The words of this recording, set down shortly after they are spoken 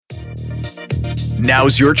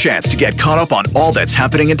Now's your chance to get caught up on all that's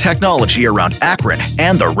happening in technology around Akron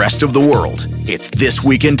and the rest of the world. It's This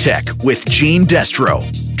Week in Tech with Gene Destro.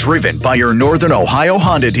 Driven by your Northern Ohio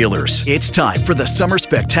Honda dealers. It's time for the Summer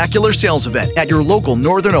Spectacular Sales Event at your local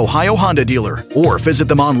Northern Ohio Honda dealer, or visit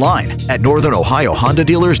them online at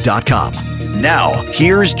northernohiohondadealers.com. Now,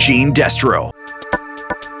 here's Gene Destro.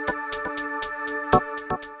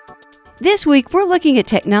 This week, we're looking at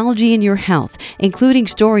technology in your health, including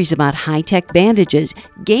stories about high-tech bandages,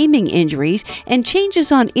 gaming injuries, and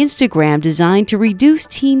changes on Instagram designed to reduce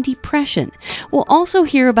teen depression. We'll also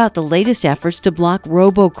hear about the latest efforts to block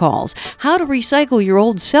robocalls, how to recycle your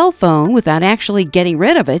old cell phone without actually getting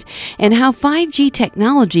rid of it, and how 5G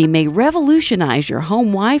technology may revolutionize your home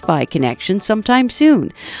Wi-Fi connection sometime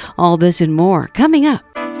soon. All this and more coming up.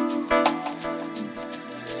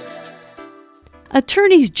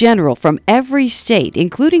 Attorneys general from every state,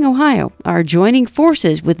 including Ohio, are joining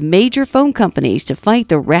forces with major phone companies to fight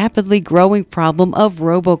the rapidly growing problem of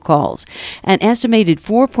robocalls. An estimated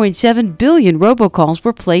 4.7 billion robocalls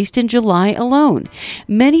were placed in July alone.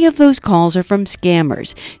 Many of those calls are from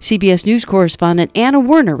scammers. CBS News correspondent Anna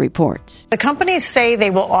Werner reports. The companies say they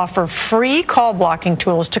will offer free call blocking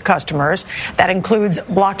tools to customers. That includes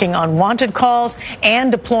blocking unwanted calls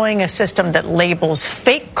and deploying a system that labels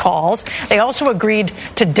fake calls. They also agreed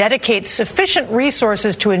to dedicate sufficient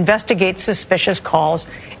resources to investigate suspicious calls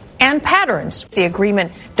and patterns. The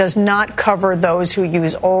agreement does not cover those who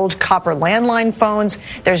use old copper landline phones.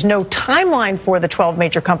 There's no timeline for the 12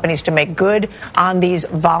 major companies to make good on these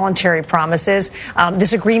voluntary promises.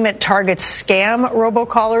 This agreement targets scam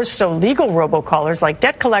robocallers, so legal robocallers like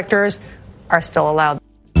debt collectors are still allowed.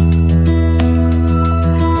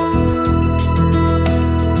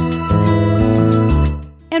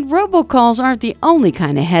 And robocalls aren't the only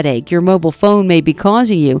kind of headache your mobile phone may be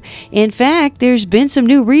causing you. In fact, there's been some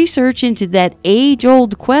new research into that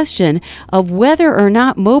age-old question of whether or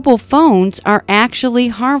not mobile phones are actually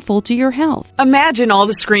harmful to your health. Imagine all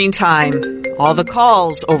the screen time, all the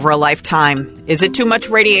calls over a lifetime. Is it too much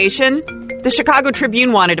radiation? The Chicago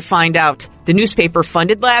Tribune wanted to find out. The newspaper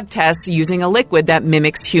funded lab tests using a liquid that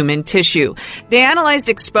mimics human tissue. They analyzed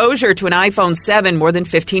exposure to an iPhone 7 more than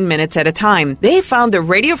 15 minutes at a time. They found the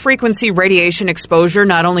radiofrequency radiation exposure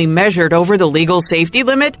not only measured over the legal safety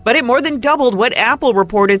limit, but it more than doubled what Apple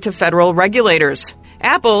reported to federal regulators.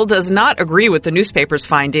 Apple does not agree with the newspaper's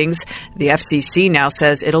findings. The FCC now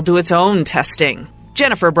says it'll do its own testing.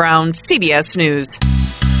 Jennifer Brown, CBS News.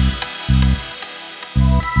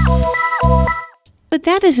 But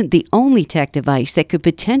that isn't the only tech device that could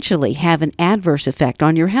potentially have an adverse effect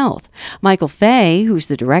on your health. Michael Fay, who's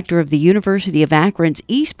the director of the University of Akron's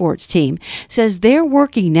esports team, says they're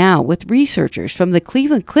working now with researchers from the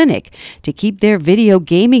Cleveland Clinic to keep their video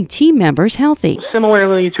gaming team members healthy.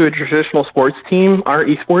 Similarly to a traditional sports team, our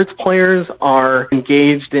esports players are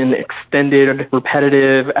engaged in extended,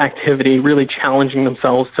 repetitive activity, really challenging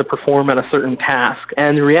themselves to perform at a certain task.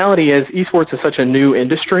 And the reality is, esports is such a new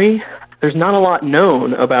industry. There's not a lot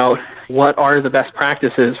known about what are the best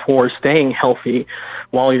practices for staying healthy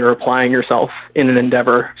while you're applying yourself in an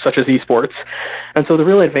endeavor such as esports. And so the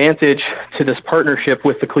real advantage to this partnership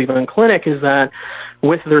with the Cleveland Clinic is that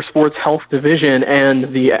with their sports health division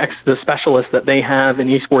and the specialists that they have in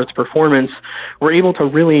esports performance, we're able to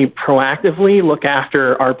really proactively look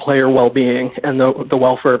after our player well-being and the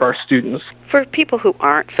welfare of our students. For people who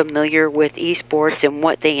aren't familiar with esports and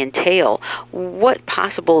what they entail, what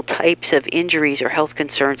possible types of injuries or health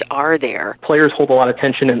concerns are there? Players hold a lot of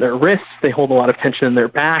tension in their wrists, they hold a lot of tension in their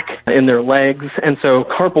back, in their legs, and so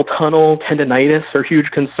carpal tunnel, tendinitis are huge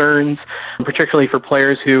concerns, particularly for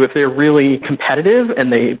players who, if they're really competitive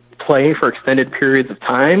and they play for extended periods of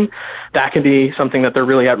time, that can be something that they're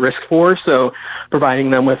really at risk for. So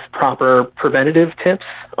providing them with proper preventative tips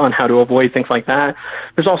on how to avoid things like that.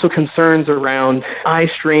 There's also concerns around eye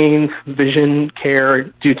strain, vision care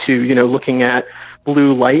due to, looking at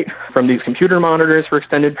blue light from these computer monitors for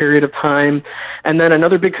extended period of time. And then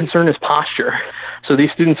another big concern is posture. So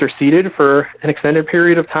these students are seated for an extended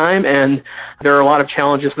period of time, and there are a lot of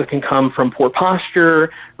challenges that can come from poor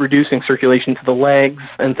posture, reducing circulation to the legs,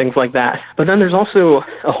 and things like that. But then there's also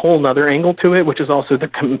a whole other angle to it, which is also the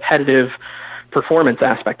competitive performance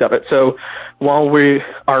aspect of it. So while we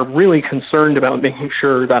are really concerned about making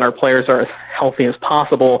sure that our players are as healthy as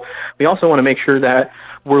possible, we also want to make sure that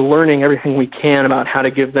we're learning everything we can about how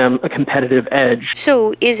to give them a competitive edge.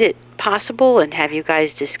 So is it possible, and have you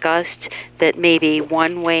guys discussed, that maybe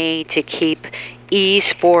one way to keep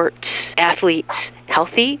esports athletes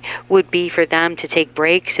healthy would be for them to take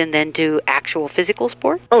breaks and then do actual physical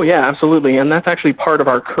sport? Oh, yeah, absolutely. And that's actually part of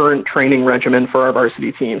our current training regimen for our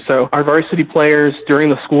varsity team. So our varsity players during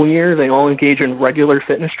the school year, they all engage in regular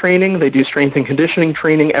fitness training. They do strength and conditioning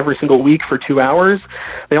training every single week for 2 hours.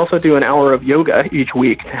 They also do an hour of yoga each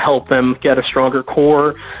week to help them get a stronger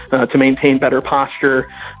core, to maintain better posture.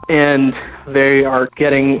 And they are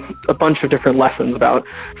getting a bunch of different lessons about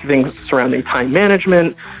things surrounding time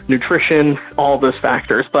management, nutrition, all those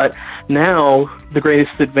factors. But now the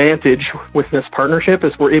greatest advantage with this partnership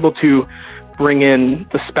is we're able to bring in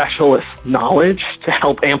the specialist knowledge to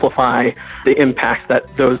help amplify the impact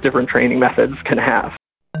that those different training methods can have.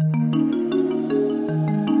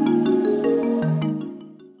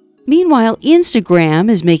 Meanwhile, Instagram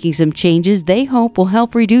is making some changes they hope will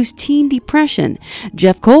help reduce teen depression.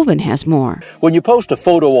 Jeff Colvin has more. When you post a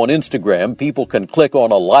photo on Instagram, people can click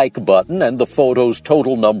on a like button and the photo's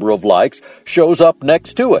total number of likes shows up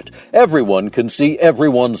next to it. Everyone can see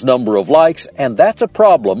everyone's number of likes, and that's a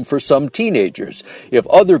problem for some teenagers. If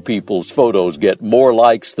other people's photos get more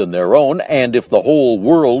likes than their own, and if the whole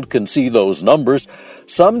world can see those numbers,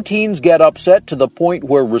 some teens get upset to the point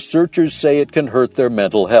where researchers say it can hurt their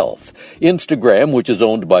mental health. Instagram, which is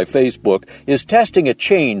owned by Facebook, is testing a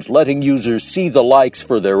change letting users see the likes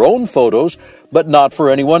for their own photos, but not for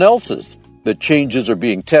anyone else's. The changes are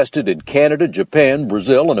being tested in Canada, Japan,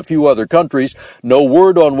 Brazil, and a few other countries. No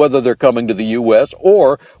word on whether they're coming to the U.S.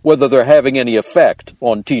 or whether they're having any effect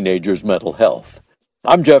on teenagers' mental health.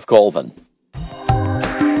 I'm Jeff Colvin.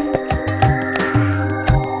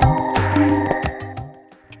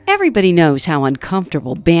 Everybody knows how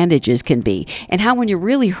uncomfortable bandages can be, and how when you're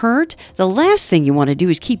really hurt, the last thing you want to do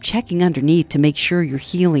is keep checking underneath to make sure you're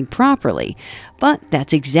healing properly. But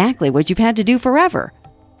that's exactly what you've had to do forever.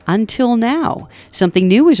 Until now. Something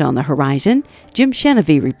new is on the horizon. Jim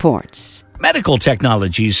Shenevy reports. Medical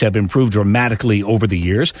technologies have improved dramatically over the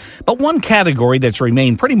years, but one category that's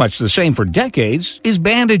remained pretty much the same for decades is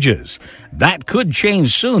bandages. That could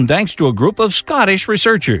change soon thanks to a group of Scottish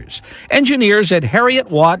researchers. Engineers at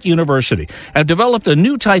Heriot-Watt University have developed a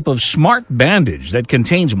new type of smart bandage that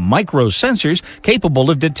contains microsensors capable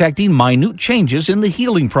of detecting minute changes in the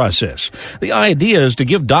healing process. The idea is to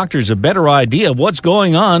give doctors a better idea of what's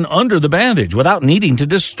going on under the bandage without needing to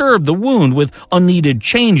disturb the wound with unneeded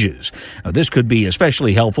changes. Now, this could be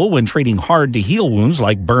especially helpful when treating hard-to-heal wounds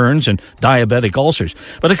like burns and diabetic ulcers,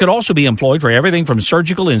 but it could also be employed for everything from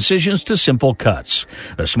surgical incisions to simple cuts.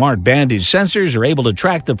 The smart bandage sensors are able to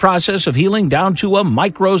track the process of healing down to a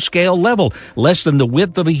micro-scale level, less than the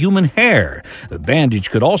width of a human hair. The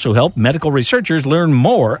bandage could also help medical researchers learn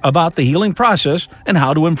more about the healing process and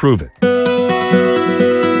how to improve it.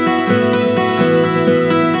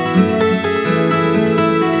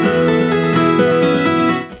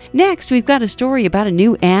 Next, we've got a story about a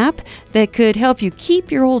new app that could help you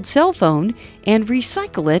keep your old cell phone and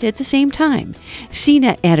recycle it at the same time.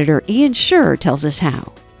 CNET editor Ian Scherr tells us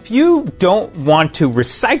how. If you don't want to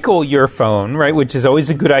recycle your phone, right, which is always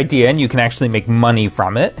a good idea, and you can actually make money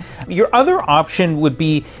from it, your other option would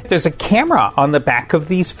be there's a camera on the back of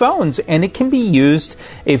these phones, and it can be used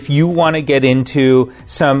if you want to get into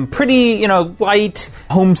some pretty, light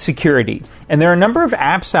home security. And there are a number of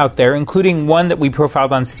apps out there, including one that we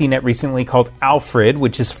profiled on CNET recently called Alfred,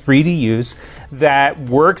 which is free to use, that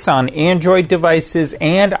works on Android devices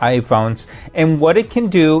and iPhones. And what it can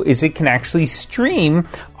do is it can actually stream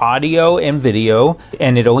audio and video,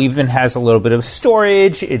 and it even has a little bit of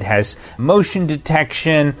storage. It has motion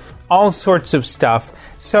detection, all sorts of stuff.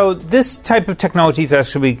 So this type of technology is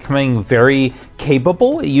actually becoming very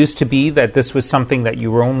capable. It used to be that this was something that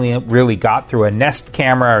you only really got through a Nest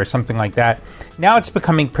camera or something like that. Now it's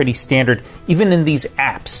becoming pretty standard, even in these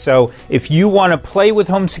apps. So if you want to play with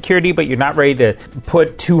home security, but you're not ready to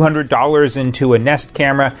put $200 into a Nest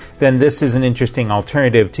camera, then this is an interesting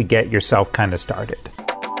alternative to get yourself kind of started.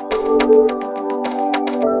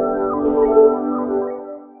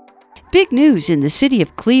 Big news in the city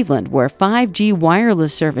of Cleveland, where 5G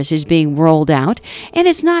wireless service is being rolled out. And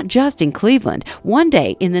it's not just in Cleveland. One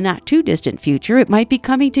day, in the not-too-distant future, it might be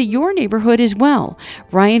coming to your neighborhood as well.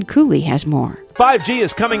 Brian Cooley has more. 5G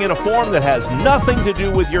is coming in a form that has nothing to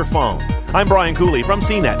do with your phone. I'm Brian Cooley from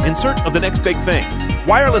CNET, in search of the next big thing.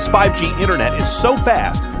 Wireless 5G internet is so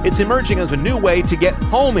fast, it's emerging as a new way to get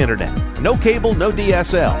home internet. No cable, no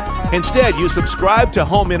DSL. Instead, you subscribe to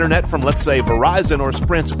home internet from, let's say, Verizon or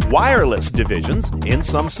Sprint's wireless divisions in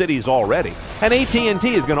some cities already. And AT&T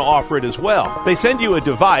is going to offer it as well. They send you a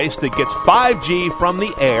device that gets 5G from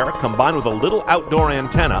the air, combined with a little outdoor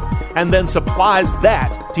antenna, and then supplies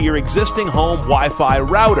that to your existing home Wi-Fi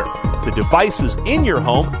router. The devices in your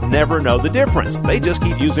home never know the difference. They just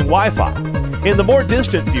keep using Wi-Fi. In the more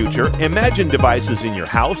distant future, imagine devices in your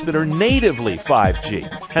house that are natively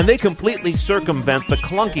 5G, and they completely circumvent the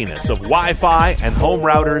clunkiness of Wi-Fi and home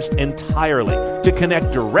routers entirely to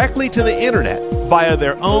connect directly to the internet via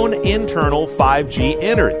their own internal 5G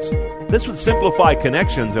innards. This would simplify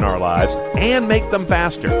connections in our lives and make them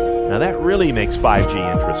faster. Now that really makes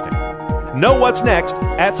 5G interesting. Know what's next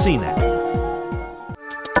at CNET.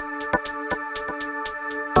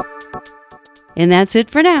 And that's it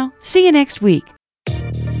for now. See you next week.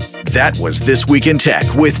 That was This Week in Tech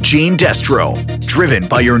with Gene Destro, driven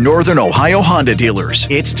by your Northern Ohio Honda dealers.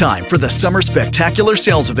 It's time for the Summer Spectacular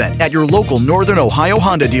Sales Event at your local Northern Ohio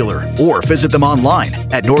Honda dealer, or visit them online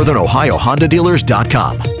at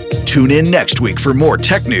northernohiohondadealers.com. Tune in next week for more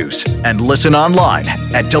tech news and listen online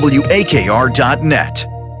at WAKR.net.